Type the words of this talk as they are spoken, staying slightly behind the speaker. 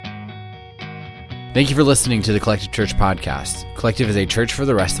Thank you for listening to the Collective Church podcast. Collective is a church for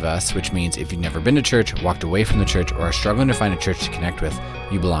the rest of us, which means if you've never been to church, walked away from the church, or are struggling to find a church to connect with,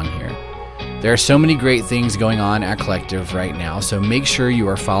 you belong here. There are so many great things going on at Collective right now, so make sure you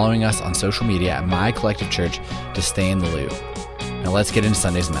are following us on social media at My Collective Church to stay in the loop. Now let's get into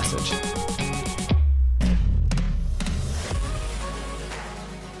Sunday's message.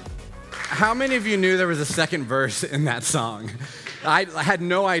 How many of you knew there was a second verse in that song? I had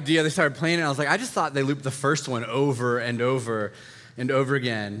no idea. They started playing it, and I was like, I just thought they looped the first one over and over and over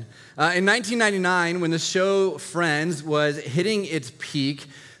again. In 1999, when the show Friends was hitting its peak,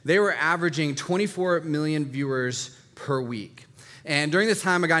 they were averaging 24 million viewers per week. And during this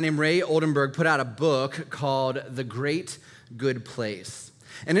time, a guy named Ray Oldenburg put out a book called The Great Good Place.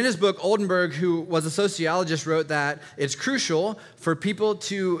 And in his book, Oldenburg, who was a sociologist, wrote that it's crucial for people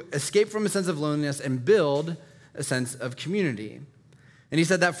to escape from a sense of loneliness and build a sense of community. And he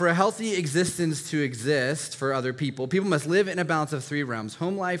said that for a healthy existence to exist for other people, people must live in a balance of three realms: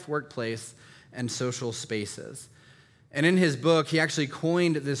 home life, workplace, and social spaces. And in his book, he actually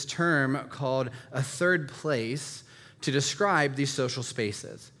coined this term called a third place to describe these social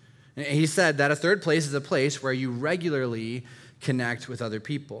spaces. And he said that a third place is a place where you regularly connect with other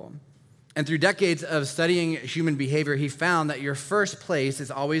people. And through decades of studying human behavior, he found that your first place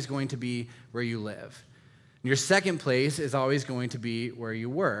is always going to be where you live. Your second place is always going to be where you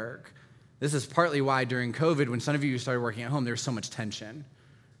work. This is partly why during COVID, when some of you started working at home, there was so much tension,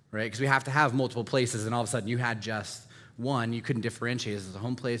 right? Because we have to have multiple places, and all of a sudden you had just one. You couldn't differentiate. Is this a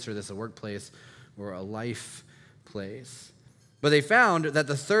home place, or is this a workplace, or a life place? But they found that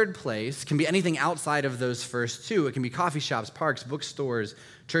the third place can be anything outside of those first two. It can be coffee shops, parks, bookstores,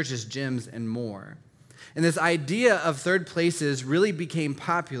 churches, gyms, and more. And this idea of third places really became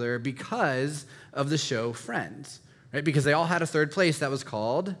popular because of the show Friends, right? Because they all had a third place that was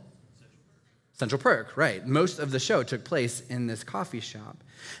called Central Perk, right? Most of the show took place in this coffee shop.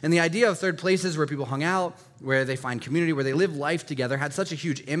 And the idea of third places where people hung out, where they find community, where they live life together, had such a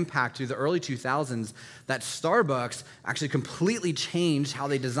huge impact through the early 2000s that Starbucks actually completely changed how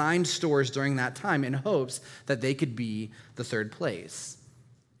they designed stores during that time in hopes that they could be the third place.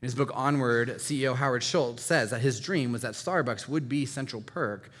 In his book Onward, CEO Howard Schultz says that his dream was that Starbucks would be Central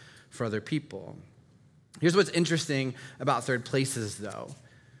Perk for other people. Here's what's interesting about third places, though.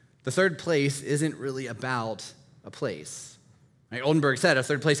 The third place isn't really about a place. Right? Oldenburg said a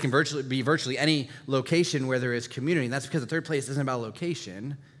third place can be virtually any location where there is community. And that's because the third place isn't about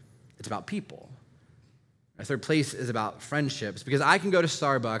location, it's about people. A third place is about friendships, because I can go to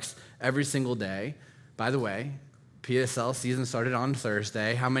Starbucks every single day. By the way, PSL season started on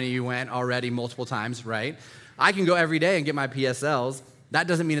Thursday. How many of you went already multiple times, right? I can go every day and get my PSLs. That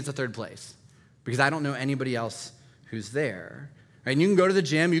doesn't mean it's a third place, because I don't know anybody else who's there. Right? And you can go to the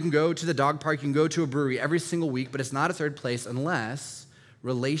gym, you can go to the dog park, you can go to a brewery every single week, but it's not a third place unless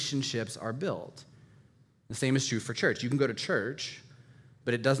relationships are built. The same is true for church. You can go to church,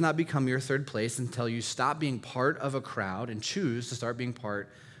 but it does not become your third place until you stop being part of a crowd and choose to start being part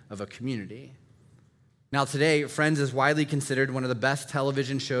of a community. Now today, Friends is widely considered one of the best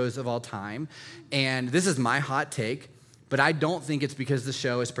television shows of all time, and this is my hot take, but I don't think it's because the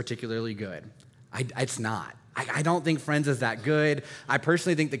show is particularly good. It's not. I don't think Friends is that good. I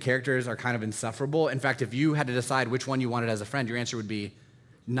personally think the characters are kind of insufferable. In fact, if you had to decide which one you wanted as a friend, your answer would be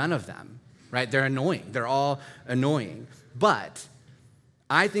none of them, right? They're annoying. They're all annoying. But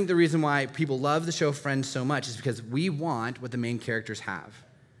I think the reason why people love the show Friends so much is because we want what the main characters have.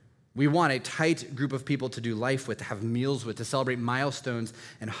 We want a tight group of people to do life with, to have meals with, to celebrate milestones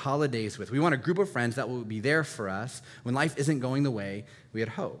and holidays with. We want a group of friends that will be there for us when life isn't going the way we had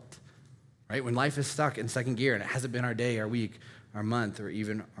hoped, right? When life is stuck in second gear and it hasn't been our day, our week, our month, or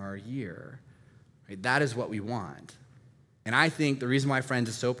even our year, right? That is what we want. And I think the reason why Friends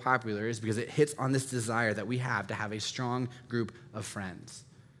is so popular is because it hits on this desire that we have to have a strong group of friends,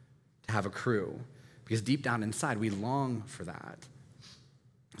 to have a crew, because deep down inside, we long for that.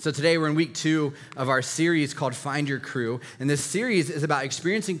 So today we're in week 2 of our series called Find Your Crew, and this series is about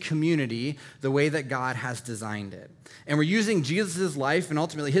experiencing community the way that God has designed it. And we're using Jesus' life and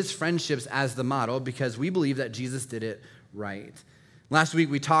ultimately his friendships as the model because we believe that Jesus did it right. Last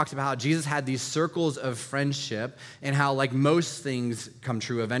week we talked about how Jesus had these circles of friendship and how, like most things come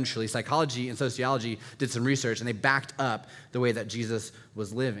true eventually, psychology and sociology did some research and they backed up the way that Jesus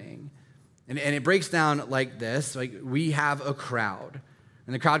was living. And it breaks down like this: like, we have a crowd.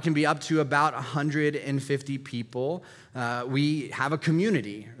 And the crowd can be up to about 150 people. We have a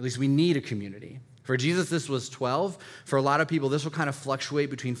community, or at least we need a community. For Jesus, this was 12. For a lot of people, this will kind of fluctuate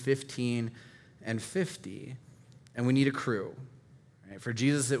between 15 and 50. And we need a crew. Right? For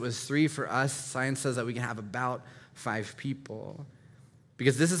Jesus, it was 3. For us, science says that we can have about 5 people.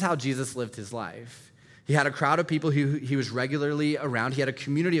 Because this is how Jesus lived his life. He had a crowd of people who he was regularly around. He had a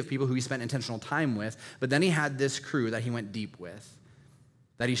community of people who he spent intentional time with. But then he had this crew that he went deep with,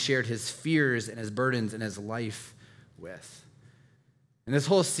 that he shared his fears and his burdens and his life with. And this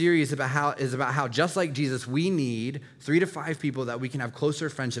whole series is about how, just like Jesus, we need 3 to 5 people that we can have closer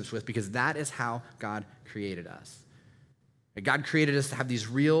friendships with, because that is how God created us. God created us to have these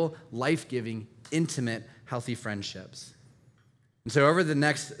real, life-giving, intimate, healthy friendships. And so over the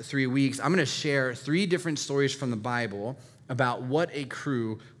next 3 weeks, I'm going to share 3 different stories from the Bible about what a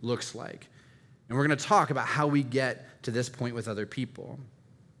crew looks like. And we're going to talk about how we get to this point with other people.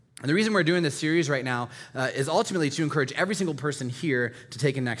 And the reason we're doing this series right now is ultimately to encourage every single person here to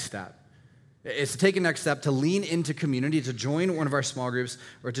take a next step. It's to take a next step, to lean into community, to join one of our small groups,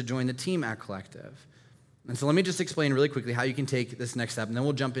 or to join the team at Collective. And so let me just explain really quickly how you can take this next step, and then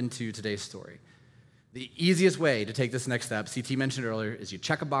we'll jump into today's story. The easiest way to take this next step, CT mentioned earlier, is you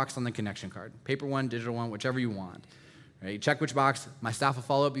check a box on the connection card. Paper one, digital one, whichever you want. Right? You check which box. My staff will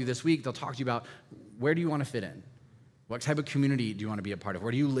follow up with you this week. They'll talk to you about where do you want to fit in? What type of community do you want to be a part of?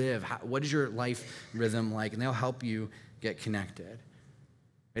 Where do you live? What is your life rhythm like? And they'll help you get connected.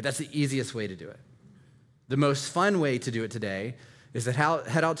 Right? That's the easiest way to do it. The most fun way to do it today is to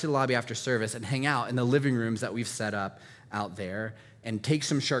head out to the lobby after service and hang out in the living rooms that we've set up out there and take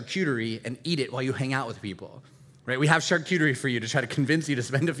some charcuterie and eat it while you hang out with people, right? We have charcuterie for you to try to convince you to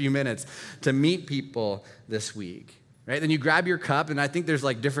spend a few minutes to meet people this week, right? Then you grab your cup, and I think there's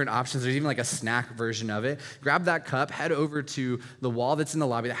like different options. There's even like a snack version of it. Grab that cup, head over to the wall that's in the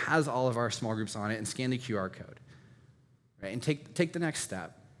lobby that has all of our small groups on it, and scan the QR code, right? And take the next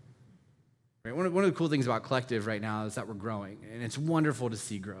step. Right? One of the cool things about Collective right now is that we're growing, and it's wonderful to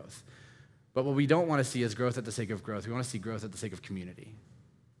see growth. But what we don't want to see is growth at the sake of growth. We want to see growth at the sake of community.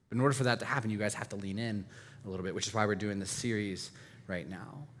 But in order for that to happen, you guys have to lean in a little bit, which is why we're doing this series right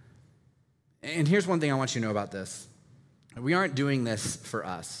now. And here's one thing I want you to know about this. We aren't doing this for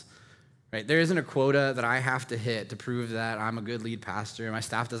us. Right? There isn't a quota that I have to hit to prove that I'm a good lead pastor. My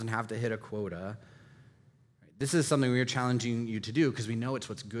staff doesn't have to hit a quota. This is something we are challenging you to do because we know it's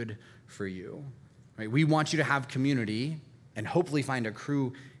what's good for you. Right? We want you to have community and hopefully find a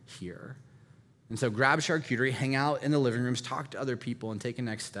crew here. And so grab charcuterie, hang out in the living rooms, talk to other people, and take a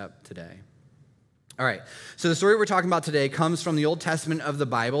next step today. All right, so the story we're talking about today comes from the Old Testament of the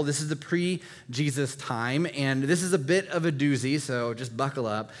Bible. This is the pre-Jesus time, and this is a bit of a doozy, so just buckle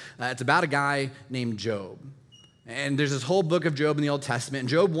up. It's about a guy named Job. And there's this whole book of Job in the Old Testament, and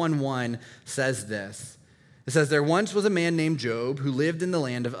Job 1:1 says this. It says, "There once was a man named Job who lived in the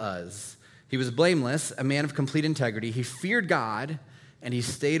land of Uz. He was blameless, a man of complete integrity. He feared God, and he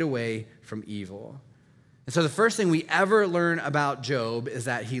stayed away from evil." And so the first thing we ever learn about Job is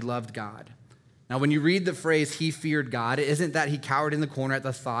that he loved God. Now, when you read the phrase, he feared God, it isn't that he cowered in the corner at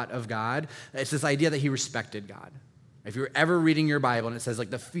the thought of God. It's this idea that he respected God. If you're ever reading your Bible and it says like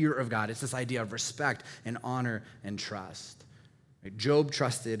the fear of God, it's this idea of respect and honor and trust. Right? Job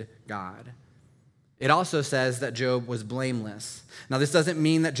trusted God. It also says that Job was blameless. Now, this doesn't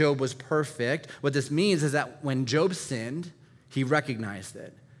mean that Job was perfect. What this means is that when Job sinned, he recognized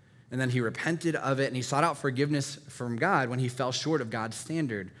it, and then he repented of it, and he sought out forgiveness from God when he fell short of God's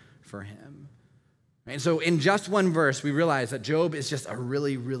standard for him. And so in just one verse, we realize that Job is just a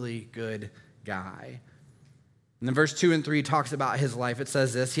really, really good guy. And then verse 2 and 3 talks about his life. It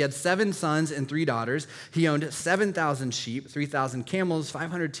says this: he had 7 sons and 3 daughters. He owned 7,000 sheep, 3,000 camels,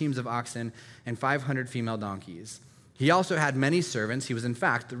 500 teams of oxen, and 500 female donkeys. He also had many servants. He was, in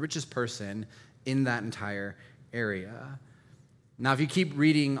fact, the richest person in that entire area. Now, if you keep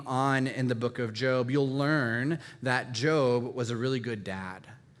reading on in the book of Job, you'll learn that Job was a really good dad.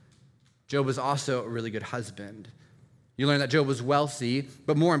 Job was also a really good husband. You learn that Job was wealthy,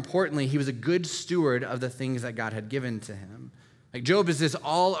 but more importantly, he was a good steward of the things that God had given to him. Like Job is this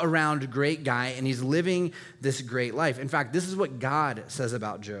all-around great guy, and he's living this great life. In fact, this is what God says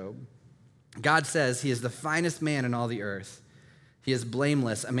about Job. God says he is the finest man in all the earth. He is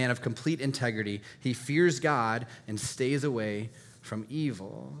blameless, a man of complete integrity. He fears God and stays away from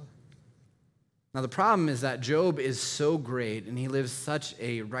evil. Now, the problem is that Job is so great, and he lives such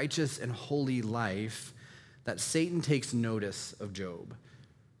a righteous and holy life that Satan takes notice of Job.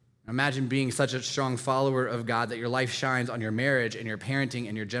 Imagine being such a strong follower of God that your life shines on your marriage and your parenting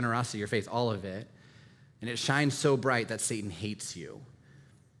and your generosity, your faith, all of it. And it shines so bright that Satan hates you,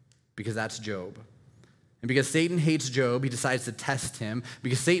 because that's Job. And because Satan hates Job, he decides to test him,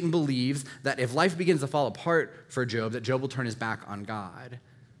 because Satan believes that if life begins to fall apart for Job, that Job will turn his back on God.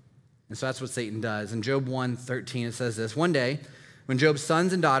 And so that's what Satan does. In Job 1:13, it says this: one day, When Job's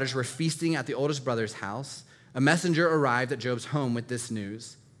sons and daughters were feasting at the oldest brother's house, a messenger arrived at Job's home with this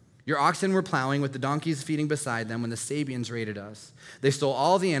news. Your oxen were plowing with the donkeys feeding beside them when the Sabians raided us. They stole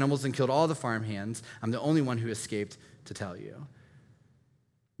all the animals and killed all the farmhands. I'm the only one who escaped to tell you.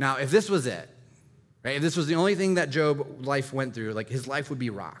 Now, if this was it, right, if this was the only thing that Job's life went through, like his life would be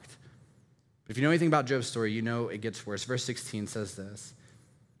rocked. But if you know anything about Job's story, you know it gets worse. Verse 16 says this.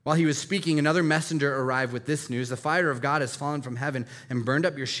 While he was speaking, another messenger arrived with this news. The fire of God has fallen from heaven and burned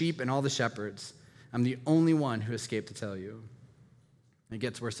up your sheep and all the shepherds. I'm the only one who escaped to tell you. It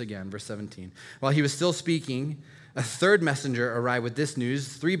gets worse again, verse 17. While he was still speaking, a third messenger arrived with this news.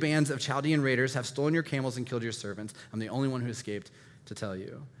 3 bands of Chaldean raiders have stolen your camels and killed your servants. I'm the only one who escaped to tell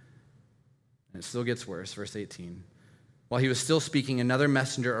you. And it still gets worse, verse 18. While he was still speaking, another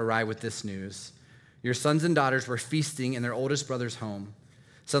messenger arrived with this news. Your sons and daughters were feasting in their oldest brother's home.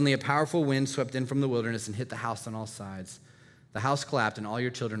 Suddenly a powerful wind swept in from the wilderness and hit the house on all sides. The house collapsed and all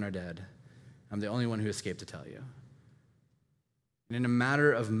your children are dead. I'm the only one who escaped to tell you. And in a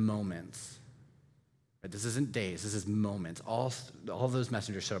matter of moments, right, this isn't days, this is moments. All those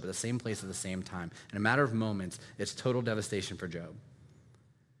messengers showed up at the same place at the same time. In a matter of moments, it's total devastation for Job.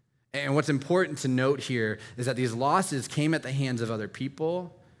 And what's important to note here is that these losses came at the hands of other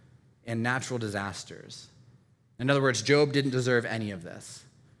people and natural disasters. In other words, Job didn't deserve any of this.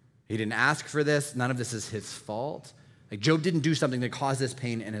 He didn't ask for this. None of this is his fault. Like Job didn't do something that caused this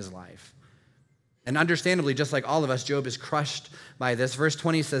pain in his life. And understandably, just like all of us, Job is crushed by this. Verse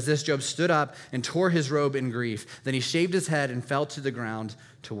 20 says this, Job stood up and tore his robe in grief. Then he shaved his head and fell to the ground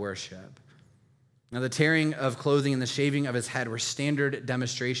to worship. Now, the tearing of clothing and the shaving of his head were standard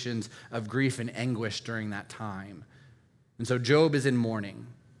demonstrations of grief and anguish during that time. And so Job is in mourning.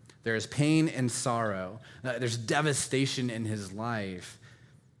 There is pain and sorrow. There's devastation in his life.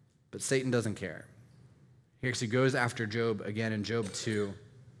 But Satan doesn't care. He actually goes after Job again in Job 2.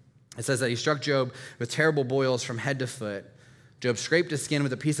 It says that he struck Job with terrible boils from head to foot. Job scraped his skin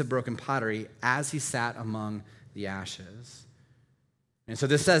with a piece of broken pottery as he sat among the ashes. And so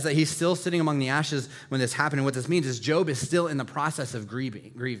this says that he's still sitting among the ashes when this happened. And what this means is Job is still in the process of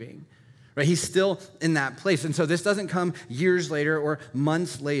grieving. Right? He's still in that place. And so this doesn't come years later or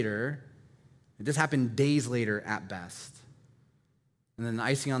months later. This happened days later at best. And then the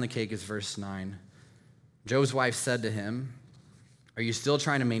icing on the cake is verse 9. Job's wife said to him, are you still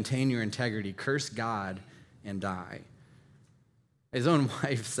trying to maintain your integrity? Curse God and die. His own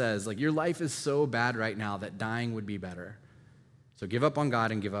wife says, like, your life is so bad right now that dying would be better. So give up on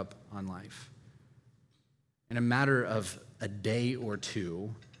God and give up on life. In a matter of a day or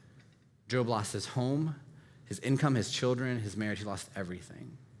two, Job lost his home, his income, his children, his marriage. He lost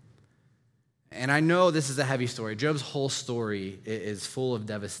everything. And I know this is a heavy story. Job's whole story is full of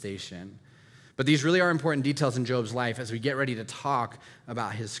devastation. But these really are important details in Job's life as we get ready to talk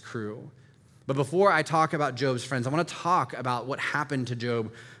about his crew. But before I talk about Job's friends, I want to talk about what happened to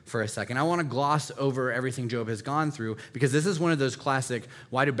Job for a second. I want to gloss over everything Job has gone through because this is one of those classic,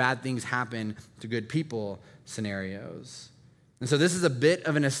 why do bad things happen to good people scenarios. And so this is a bit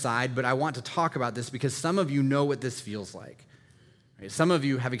of an aside, but I want to talk about this because some of you know what this feels like. Right? Some of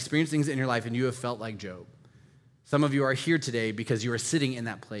you have experienced things in your life and you have felt like Job. Some of you are here today because you are sitting in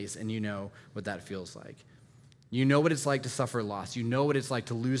that place and you know what that feels like. You know what it's like to suffer loss. You know what it's like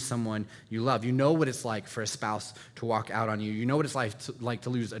to lose someone you love. You know what it's like for a spouse to walk out on you. You know what it's like to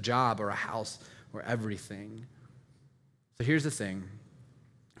lose a job or a house or everything. So here's the thing,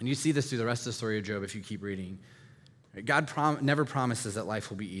 and you see this through the rest of the story of Job if you keep reading. God never promises that life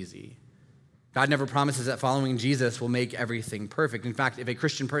will be easy. God never promises that following Jesus will make everything perfect. In fact, if a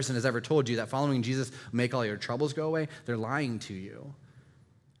Christian person has ever told you that following Jesus will make all your troubles go away, they're lying to you.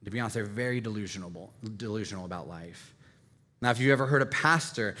 To be honest, they're very delusional about life. Now, if you ever heard a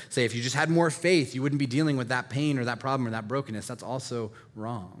pastor say, if you just had more faith, you wouldn't be dealing with that pain or that problem or that brokenness, that's also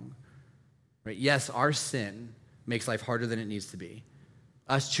wrong. Right? Yes, our sin makes life harder than it needs to be.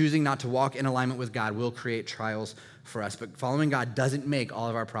 Us choosing not to walk in alignment with God will create trials for us, but following God doesn't make all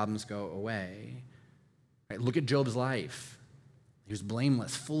of our problems go away. Right? Look at Job's life. He was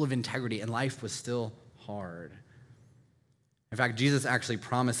blameless, full of integrity, and life was still hard. In fact, Jesus actually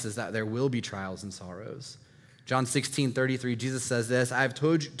promises that there will be trials and sorrows. John 16:33, Jesus says this, I have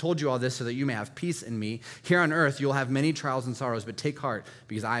told you all this so that you may have peace in me. Here on earth, you'll have many trials and sorrows, but take heart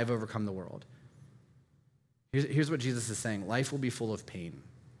because I have overcome the world. Here's what Jesus is saying. Life will be full of pain.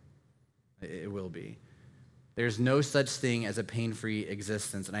 It will be. There's no such thing as a pain-free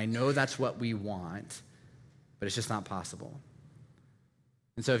existence, and I know that's what we want, but it's just not possible.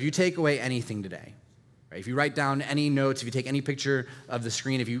 And so if you take away anything today, right, if you write down any notes, if you take any picture of the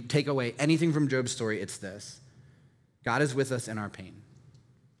screen, if you take away anything from Job's story, it's this. God is with us in our pain.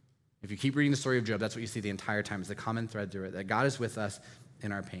 If you keep reading the story of Job, that's what you see the entire time. It's the common thread through it, that God is with us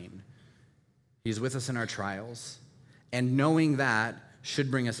in our pain. He's with us in our trials. And knowing that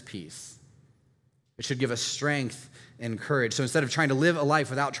should bring us peace. It should give us strength and courage. So instead of trying to live a life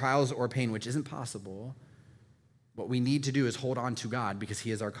without trials or pain, which isn't possible, what we need to do is hold on to God because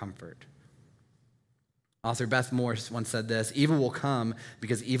he is our comfort. Author Beth Morse once said this, "Evil will come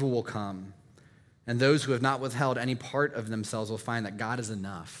because evil will come. And those who have not withheld any part of themselves will find that God is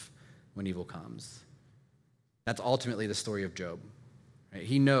enough when evil comes." That's ultimately the story of Job. Right?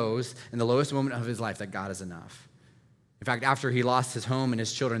 He knows in the lowest moment of his life that God is enough. In fact, after he lost his home and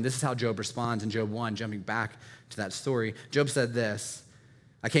his children, this is how Job responds in Job 1, jumping back to that story. Job said this,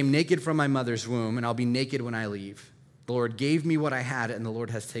 "I came naked from my mother's womb, and I'll be naked when I leave. The Lord gave me what I had, and the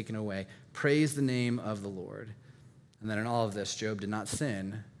Lord has taken away. Praise the name of the Lord." And then in all of this, Job did not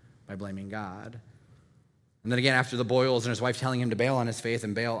sin by blaming God. And then again, after the boils and his wife telling him to bail on his faith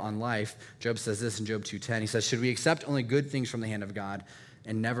and bail on life, Job says this in Job 2:10. He says, "Should we accept only good things from the hand of God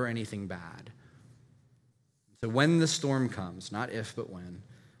and never anything bad?" So when the storm comes, not if, but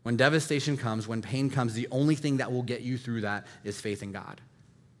when devastation comes, when pain comes, the only thing that will get you through that is faith in God.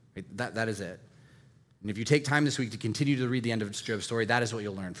 Right? That is it. And if you take time this week to continue to read the end of Job's story, that is what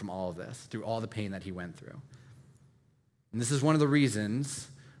you'll learn from all of this, through all the pain that he went through. And this is one of the reasons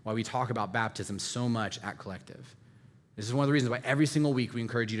why we talk about baptism so much at Collective. This is one of the reasons why every single week we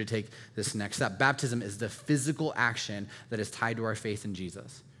encourage you to take this next step. Baptism is the physical action that is tied to our faith in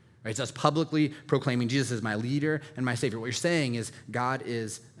Jesus. Right? It's us publicly proclaiming Jesus is my leader and my Savior. What you're saying is God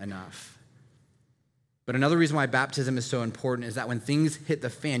is enough. But another reason why baptism is so important is that when things hit the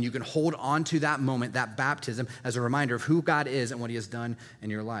fan, you can hold on to that moment, that baptism, as a reminder of who God is and what he has done in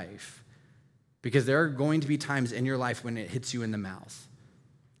your life. Because there are going to be times in your life when it hits you in the mouth.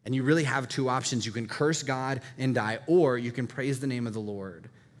 And you really have two options. You can curse God and die, or you can praise the name of the Lord.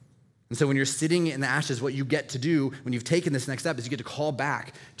 And so when you're sitting in the ashes, what you get to do when you've taken this next step is you get to call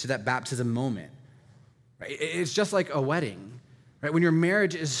back to that baptism moment. Right? It's just like a wedding. Right? When your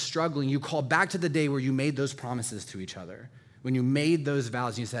marriage is struggling, you call back to the day where you made those promises to each other. When you made those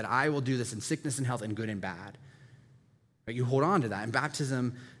vows and you said, "I will do this in sickness and health and good and bad." Right? You hold on to that. And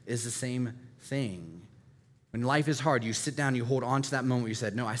baptism is the same thing. When life is hard, you sit down, you hold on to that moment where you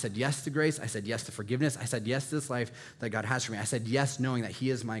said, "No, I said yes to grace. I said yes to forgiveness. I said yes to this life that God has for me. I said yes knowing that he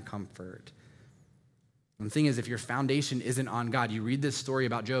is my comfort." And the thing is, if your foundation isn't on God, you read this story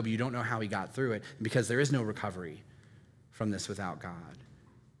about Job, you don't know how he got through it because there is no recovery from this without God.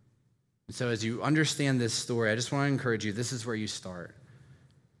 And so as you understand this story, I just want to encourage you, this is where you start.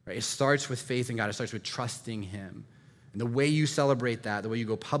 Right? It starts with faith in God. It starts with trusting him. And the way you celebrate that, the way you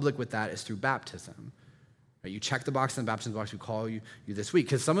go public with that is through baptism. Right? You check the box in the baptism box we call you this week.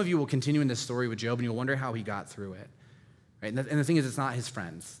 Because some of you will continue in this story with Job and you'll wonder how he got through it. Right? And the thing is, it's not his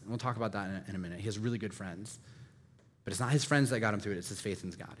friends. And we'll talk about that in a minute. He has really good friends. But it's not his friends that got him through it. It's his faith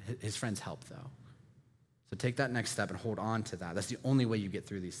in God. His friends help, though. So take that next step and hold on to that. That's the only way you get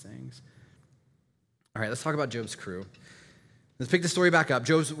through these things. All right, let's talk about Job's crew. Let's pick the story back up.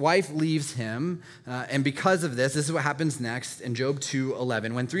 Job's wife leaves him, and because of this is what happens next in Job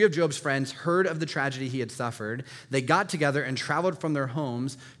 2:11. When 3 of Job's friends heard of the tragedy he had suffered, they got together and traveled from their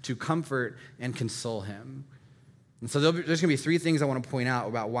homes to comfort and console him. And so there's going to be 3 things I want to point out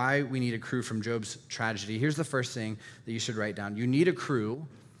about why we need a crew from Job's tragedy. Here's the first thing that you should write down. You need a crew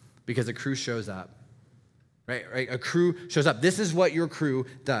because a crew shows up. Right? A crew shows up. This is what your crew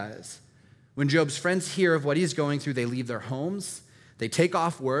does. When Job's friends hear of what he's going through, they leave their homes. They take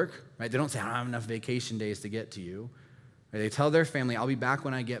off work. Right? They don't say, "I don't have enough vacation days to get to you." Right? They tell their family, "I'll be back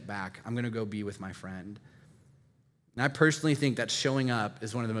when I get back. I'm going to go be with my friend." And I personally think that showing up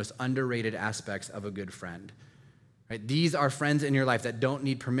is one of the most underrated aspects of a good friend. Right? These are friends in your life that don't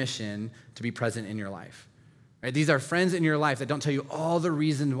need permission to be present in your life. Right? These are friends in your life that don't tell you all the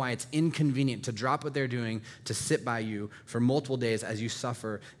reasons why it's inconvenient to drop what they're doing to sit by you for multiple days as you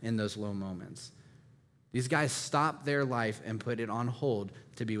suffer in those low moments. These guys stop their life and put it on hold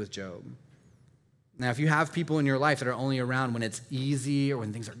to be with Job. Now, if you have people in your life that are only around when it's easy or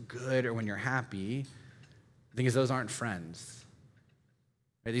when things are good or when you're happy, the thing is those aren't friends.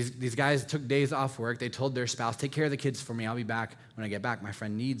 Right? These guys took days off work. They told their spouse, "Take care of the kids for me. I'll be back when I get back. My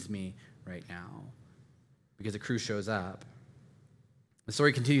friend needs me right now." Because the crew shows up. The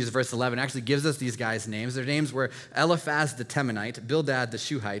story continues in verse 11. It actually gives us these guys' names. Their names were Eliphaz the Temanite, Bildad the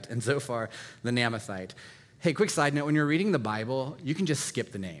Shuhite, and Zophar the Naamathite. Hey, quick side note, when you're reading the Bible, you can just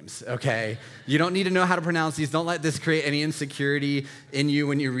skip the names, okay? You don't need to know how to pronounce these. Don't let this create any insecurity in you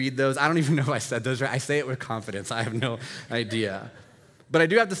when you read those. I don't even know if I said those right. I say it with confidence. I have no idea. But I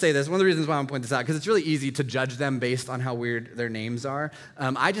do have to say this. One of the reasons why I want to point this out, because it's really easy to judge them based on how weird their names are.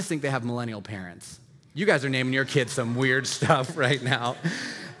 I just think they have millennial parents. You guys are naming your kids some weird stuff right now.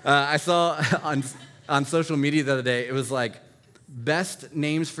 I saw on social media the other day, it was like, best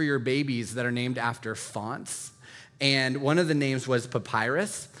names for your babies that are named after fonts. And one of the names was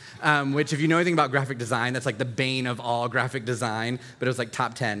Papyrus, which if you know anything about graphic design, that's like the bane of all graphic design, but it was like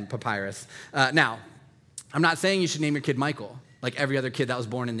top 10, Papyrus. Now, I'm not saying you should name your kid Michael, like every other kid that was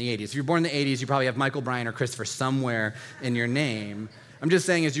born in the 80s. If you're born in the 80s, you probably have Michael, Brian, or Christopher somewhere in your name. I'm just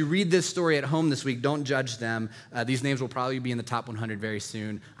saying, as you read this story at home this week, don't judge them. These names will probably be in the top 100 very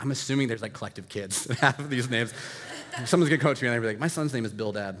soon. I'm assuming there's like collective kids that have these names. Someone's gonna coach me and they'll be like, my son's name is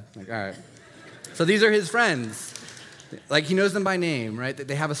Bildad. Like, all right. So these are his friends. Like, he knows them by name, right?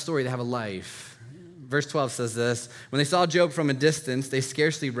 They have a story, they have a life. Verse 12 says this, when they saw Job from a distance, they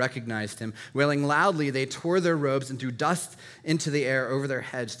scarcely recognized him. Wailing loudly, they tore their robes and threw dust into the air over their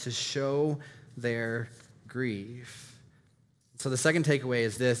heads to show their grief. So the second takeaway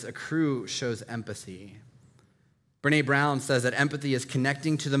is this, a crew shows empathy. Brené Brown says that empathy is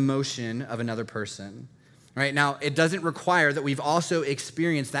connecting to the motion of another person. Right? Now, it doesn't require that we've also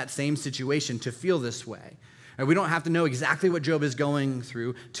experienced that same situation to feel this way. Right? We don't have to know exactly what Job is going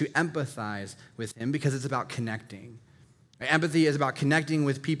through to empathize with him because it's about connecting. Right? Empathy is about connecting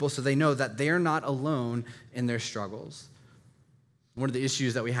with people so they know that they're not alone in their struggles. One of the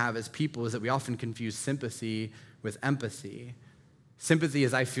issues that we have as people is that we often confuse sympathy with empathy. Sympathy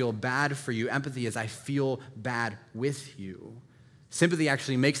is I feel bad for you. Empathy is I feel bad with you. Sympathy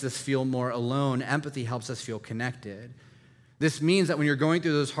actually makes us feel more alone. Empathy helps us feel connected. This means that when you're going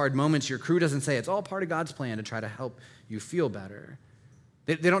through those hard moments, your crew doesn't say it's all part of God's plan to try to help you feel better.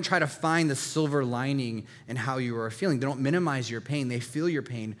 They don't try to find the silver lining in how you are feeling. They don't minimize your pain. They feel your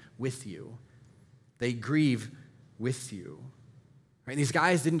pain with you. They grieve with you. Right? These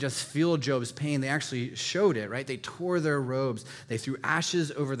guys didn't just feel Job's pain. They actually showed it, right? They tore their robes. They threw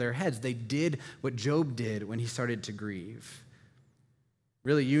ashes over their heads. They did what Job did when he started to grieve.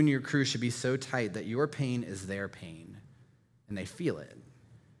 Really, you and your crew should be so tight that your pain is their pain, and they feel it,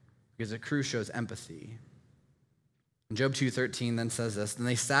 because a crew shows empathy. And Job 2:13 then says this, then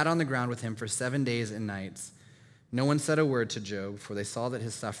they sat on the ground with him for 7 days and nights. No one said a word to Job, for they saw that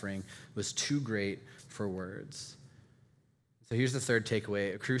his suffering was too great for words. So here's the third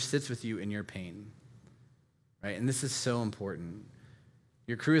takeaway. A crew sits with you in your pain, right? And this is so important.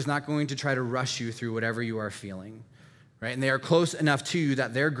 Your crew is not going to try to rush you through whatever you are feeling. Right? And they are close enough to you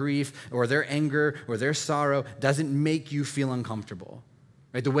that their grief or their anger or their sorrow doesn't make you feel uncomfortable.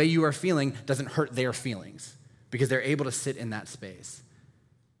 Right? The way you are feeling doesn't hurt their feelings because they're able to sit in that space.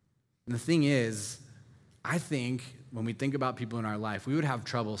 And the thing is, I think when we think about people in our life, we would have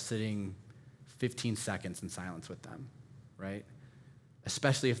trouble sitting 15 seconds in silence with them, right?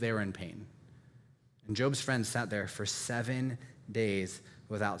 Especially if they were in pain. And Job's friends sat there for 7 days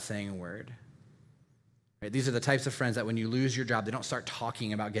without saying a word. Right? These are the types of friends that when you lose your job, they don't start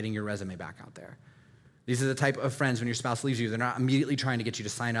talking about getting your resume back out there. These are the type of friends when your spouse leaves you, they're not immediately trying to get you to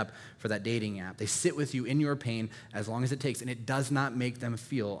sign up for that dating app. They sit with you in your pain as long as it takes, and it does not make them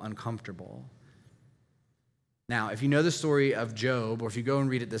feel uncomfortable. Now, if you know the story of Job, or if you go and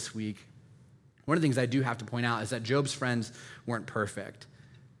read it this week, one of the things I do have to point out is that Job's friends weren't perfect.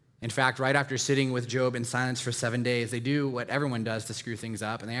 In fact, right after sitting with Job in silence for 7 days, they do what everyone does to screw things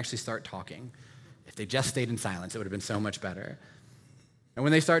up, and they actually start talking. If they just stayed in silence, it would have been so much better. And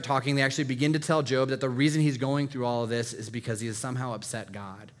when they start talking, they actually begin to tell Job that the reason he's going through all of this is because he has somehow upset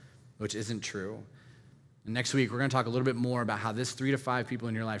God, which isn't true. And next week, we're going to talk a little bit more about how this 3 to 5 people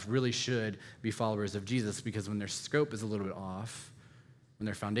in your life really should be followers of Jesus, because when their scope is a little bit off, when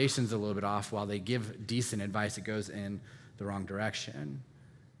their foundation's a little bit off, while they give decent advice, it goes in the wrong direction.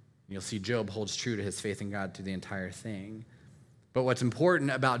 You'll see Job holds true to his faith in God through the entire thing. But what's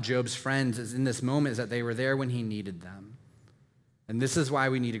important about Job's friends is in this moment is that they were there when he needed them. And this is why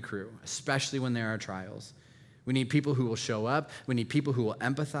we need a crew, especially when there are trials. We need people who will show up. We need people who will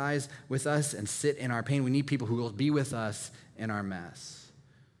empathize with us and sit in our pain. We need people who will be with us in our mess.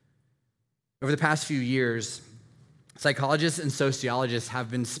 Over the past few years, psychologists and sociologists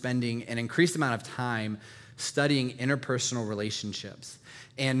have been spending an increased amount of time studying interpersonal relationships.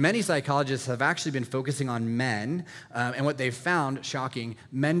 And many psychologists have actually been focusing on men, and what they've found, shocking,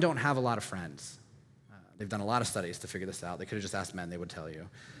 men don't have a lot of friends. They've done a lot of studies to figure this out. They could have just asked men, they would tell you.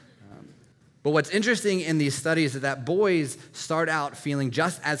 But what's interesting in these studies is that boys start out feeling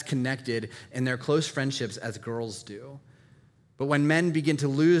just as connected in their close friendships as girls do. But when men begin to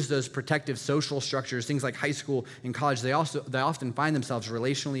lose those protective social structures, things like high school and college, they often find themselves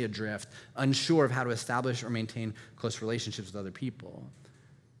relationally adrift, unsure of how to establish or maintain close relationships with other people.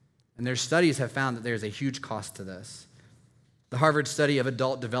 And their studies have found that there's a huge cost to this. The Harvard study of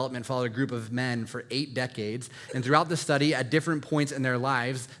adult development followed a group of men for 8 decades, and throughout the study, at different points in their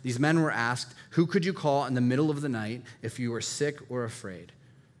lives, these men were asked, who could you call in the middle of the night if you were sick or afraid?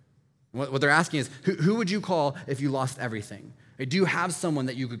 What they're asking is, who would you call if you lost everything? Do you have someone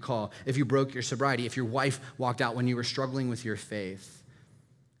that you could call if you broke your sobriety, if your wife walked out when you were struggling with your faith?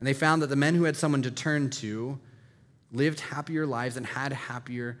 And they found that the men who had someone to turn to lived happier lives and had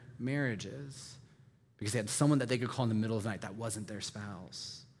happier marriages, because they had someone that they could call in the middle of the night that wasn't their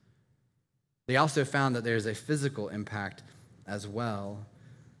spouse. They also found that there's a physical impact as well.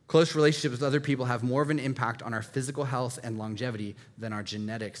 Close relationships with other people have more of an impact on our physical health and longevity than our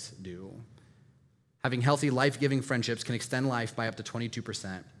genetics do. Having healthy, life-giving friendships can extend life by up to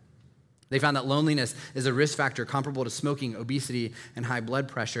 22%. They found that loneliness is a risk factor comparable to smoking, obesity, and high blood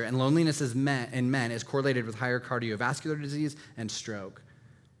pressure, and loneliness in men is correlated with higher cardiovascular disease and stroke.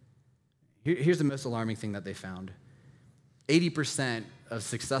 Here's the most alarming thing that they found. 80% of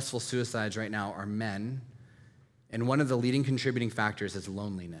successful suicides right now are men, and one of the leading contributing factors is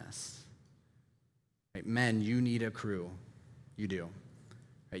loneliness. Right? Men, you need a crew. You do.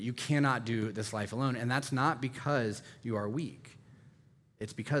 Right? You cannot do this life alone, and that's not because you are weak.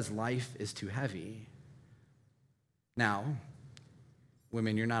 It's because life is too heavy. Now,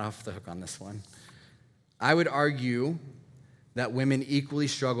 women, you're not off the hook on this one. I would argue that women equally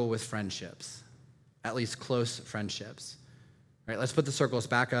struggle with friendships, at least close friendships. All right, let's put the circles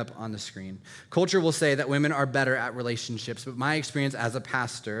back up on the screen. Culture will say that women are better at relationships, but my experience as a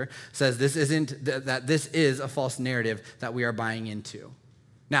pastor says this is a false narrative that we are buying into.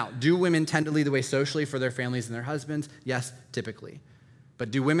 Now, do women tend to lead the way socially for their families and their husbands? Yes, typically.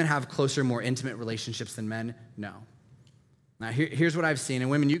 But do women have closer, more intimate relationships than men? No. Now, here's what I've seen,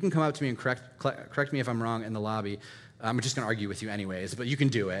 and women, you can come up to me and correct me if I'm wrong in the lobby. I'm just going to argue with you anyways, but you can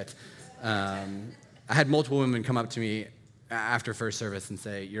do it. I had multiple women come up to me after first service and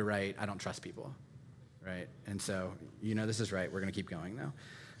say, you're right, I don't trust people, right? And so, this is right. We're going to keep going, though.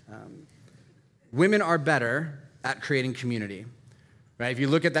 Women are better at creating community, right? If you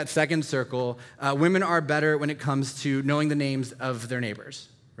look at that second circle, women are better when it comes to knowing the names of their neighbors,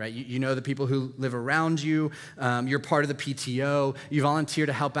 right? You know the people who live around you. You're part of the PTO. You volunteer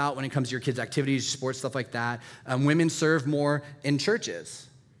to help out when it comes to your kids' activities, sports, stuff like that. Women serve more in churches.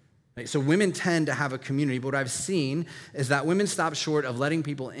 Right? So women tend to have a community. But what I've seen is that women stop short of letting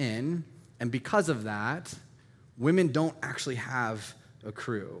people in. And because of that, women don't actually have a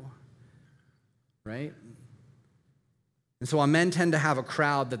crew, right? And so while men tend to have a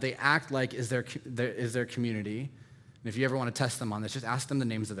crowd that they act like is their community, and if you ever want to test them on this, just ask them the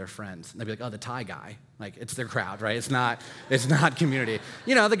names of their friends. And they'll be like, oh, the Thai guy. Like, it's their crowd, right? It's not community.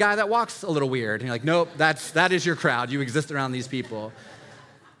 The guy that walks a little weird. And you're like, nope, that is your crowd. You exist around these people.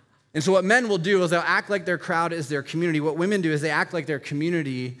 And so what men will do is they'll act like their crowd is their community. What women do is they act like their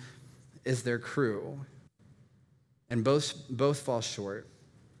community is their crew. And both fall short.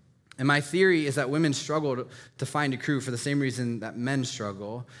 And my theory is that women struggle to find a crew for the same reason that men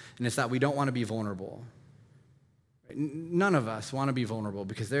struggle, and it's that we don't want to be vulnerable. None of us want to be vulnerable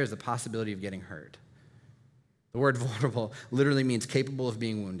because there is a possibility of getting hurt. The word vulnerable literally means capable of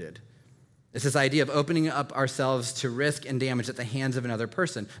being wounded. It's this idea of opening up ourselves to risk and damage at the hands of another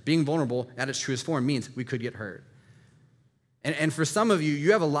person. Being vulnerable at its truest form means we could get hurt. And for some of you,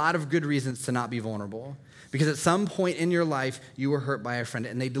 you have a lot of good reasons to not be vulnerable because at some point in your life, you were hurt by a friend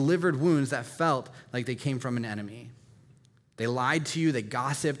and they delivered wounds that felt like they came from an enemy. They lied to you, they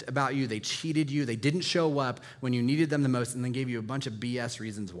gossiped about you, they cheated you, they didn't show up when you needed them the most and then gave you a bunch of BS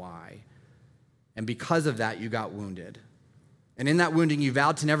reasons why. And because of that, you got wounded. And in that wounding, you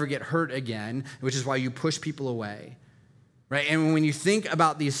vowed to never get hurt again, which is why you push people away, right? And when you think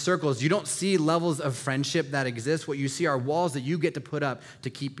about these circles, you don't see levels of friendship that exist. What you see are walls that you get to put up to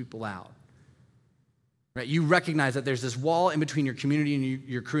keep people out, right? You recognize that there's this wall in between your community and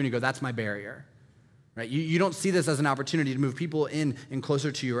your crew, and you go, that's my barrier. Right? You don't see this as an opportunity to move people in and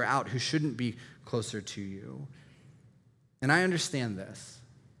closer to you or out who shouldn't be closer to you. And I understand this.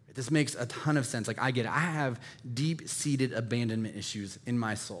 This makes a ton of sense. Like, I get it. I have deep-seated abandonment issues in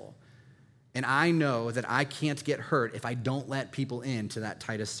my soul. And I know that I can't get hurt if I don't let people into that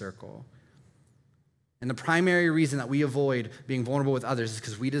tightest circle. And the primary reason that we avoid being vulnerable with others is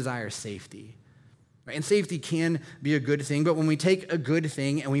because we desire safety. And safety can be a good thing, but when we take a good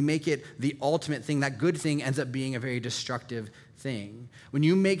thing and we make it the ultimate thing, that good thing ends up being a very destructive thing. When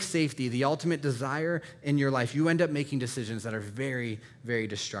you make safety the ultimate desire in your life, you end up making decisions that are very, very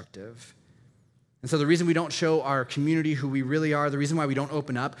destructive. And so the reason we don't show our community who we really are, the reason why we don't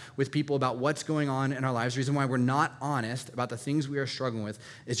open up with people about what's going on in our lives, the reason why we're not honest about the things we are struggling with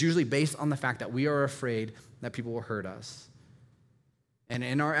is usually based on the fact that we are afraid that people will hurt us. And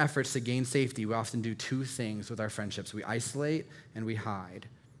in our efforts to gain safety, we often do two things with our friendships. We isolate and we hide.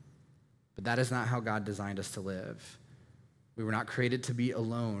 But that is not how God designed us to live. We were not created to be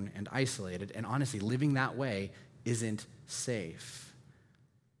alone and isolated. And honestly, living that way isn't safe.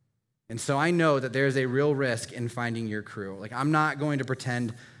 And so I know that there's a real risk in finding your crew. Like, I'm not going to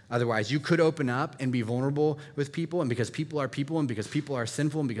pretend otherwise. You could open up and be vulnerable with people, and because people are people, and because people are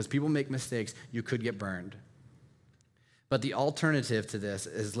sinful, and because people make mistakes, you could get burned. But the alternative to this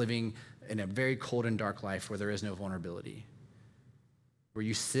is living in a very cold and dark life where there is no vulnerability, where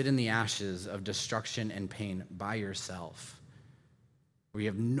you sit in the ashes of destruction and pain by yourself, where you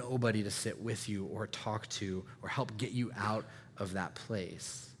have nobody to sit with you or talk to or help get you out of that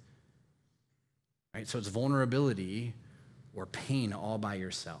place. Right? So it's vulnerability or pain all by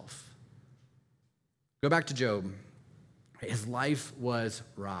yourself. Go back to Job. His life was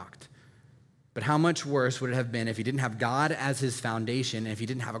rocked. But how much worse would it have been if he didn't have God as his foundation and if he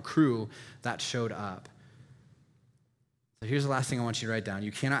didn't have a crew that showed up? So here's the last thing I want you to write down.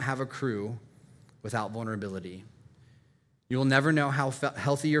 You cannot have a crew without vulnerability. You will never know how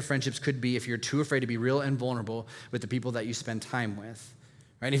healthy your friendships could be if you're too afraid to be real and vulnerable with the people that you spend time with.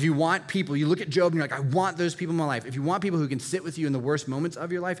 Right? If you want people, you look at Job and you're like, I want those people in my life. If you want people who can sit with you in the worst moments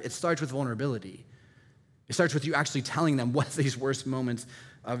of your life, it starts with vulnerability. It starts with you actually telling them what these worst moments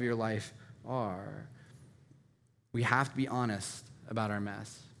of your life are. We have to be honest about our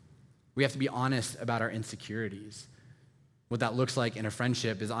mess. We have to be honest about our insecurities. What that looks like in a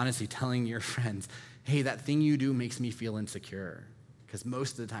friendship is honestly telling your friends, hey, that thing you do makes me feel insecure. Because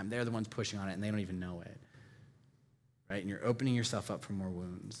most of the time, they're the ones pushing on it and they don't even know it. Right? And you're opening yourself up for more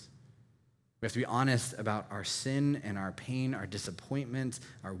wounds. We have to be honest about our sin and our pain, our disappointments,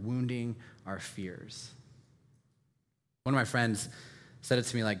 our wounding, our fears. One of my friends said it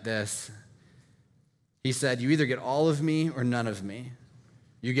to me like this. He said, you either get all of me or none of me.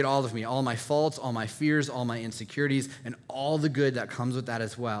 You get all of me, all my faults, all my fears, all my insecurities, and all the good that comes with that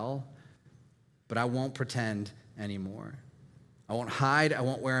as well. But I won't pretend anymore. I won't hide. I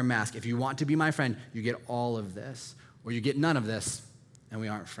won't wear a mask. If you want to be my friend, you get all of this. Or you get none of this, and we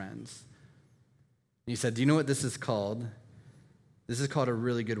aren't friends. And he said, do you know what this is called? This is called a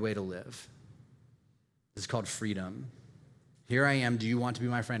really good way to live. This is called freedom. Here I am. Do you want to be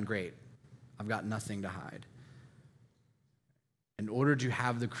my friend? Great. I've got nothing to hide. In order to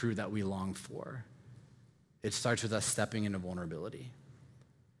have the crew that we long for, it starts with us stepping into vulnerability.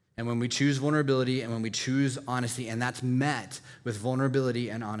 And when we choose vulnerability and when we choose honesty, and that's met with vulnerability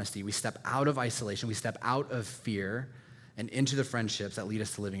and honesty, we step out of isolation, we step out of fear, and into the friendships that lead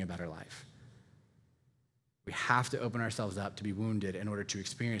us to living a better life. We have to open ourselves up to be wounded in order to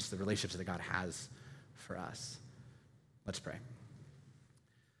experience the relationships that God has for us. Let's pray.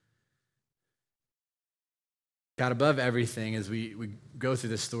 God, above everything, as we go through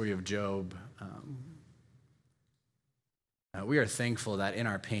this story of Job, we are thankful that in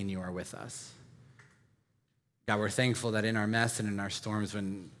our pain you are with us. God, we're thankful that in our mess and in our storms,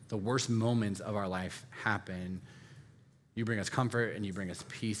 when the worst moments of our life happen, you bring us comfort and you bring us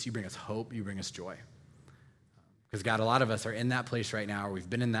peace, you bring us hope, you bring us joy. Because God, a lot of us are in that place right now, or we've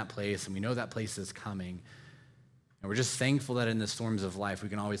been in that place, and we know that place is coming. And we're just thankful that in the storms of life, we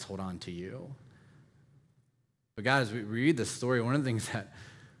can always hold on to you. But God, as we read this story, one of the things that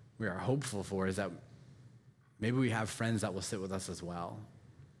we are hopeful for is that maybe we have friends that will sit with us as well,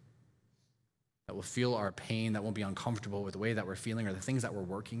 that will feel our pain, that won't be uncomfortable with the way that we're feeling or the things that we're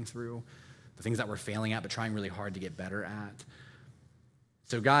working through, the things that we're failing at but trying really hard to get better at.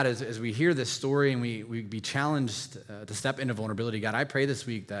 So God, as we hear this story and we be challenged to step into vulnerability, God, I pray this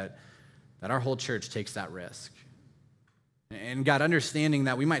week that our whole church takes that risk. And God, understanding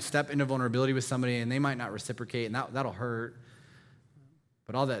that we might step into vulnerability with somebody and they might not reciprocate, and that'll hurt.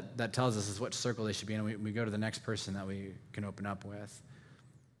 But all that tells us is what circle they should be in, and we go to the next person that we can open up with.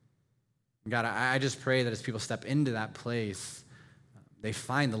 God, I just pray that as people step into that place, they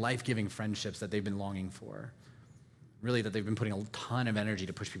find the life-giving friendships that they've been longing for. Really, that they've been putting a ton of energy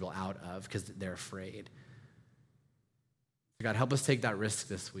to push people out of because they're afraid. God, help us take that risk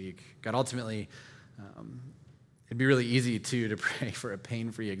this week. God, ultimately, it'd be really easy, too, to pray for a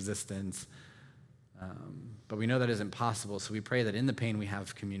pain-free existence. But we know that isn't possible, so we pray that in the pain we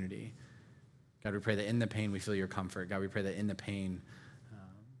have community. God, we pray that in the pain we feel your comfort. God, we pray that in the pain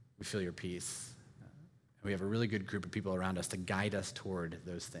we feel your peace. And we have a really good group of people around us to guide us toward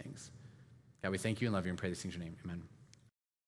those things. God, we thank you and love you and pray these things in your name. Amen.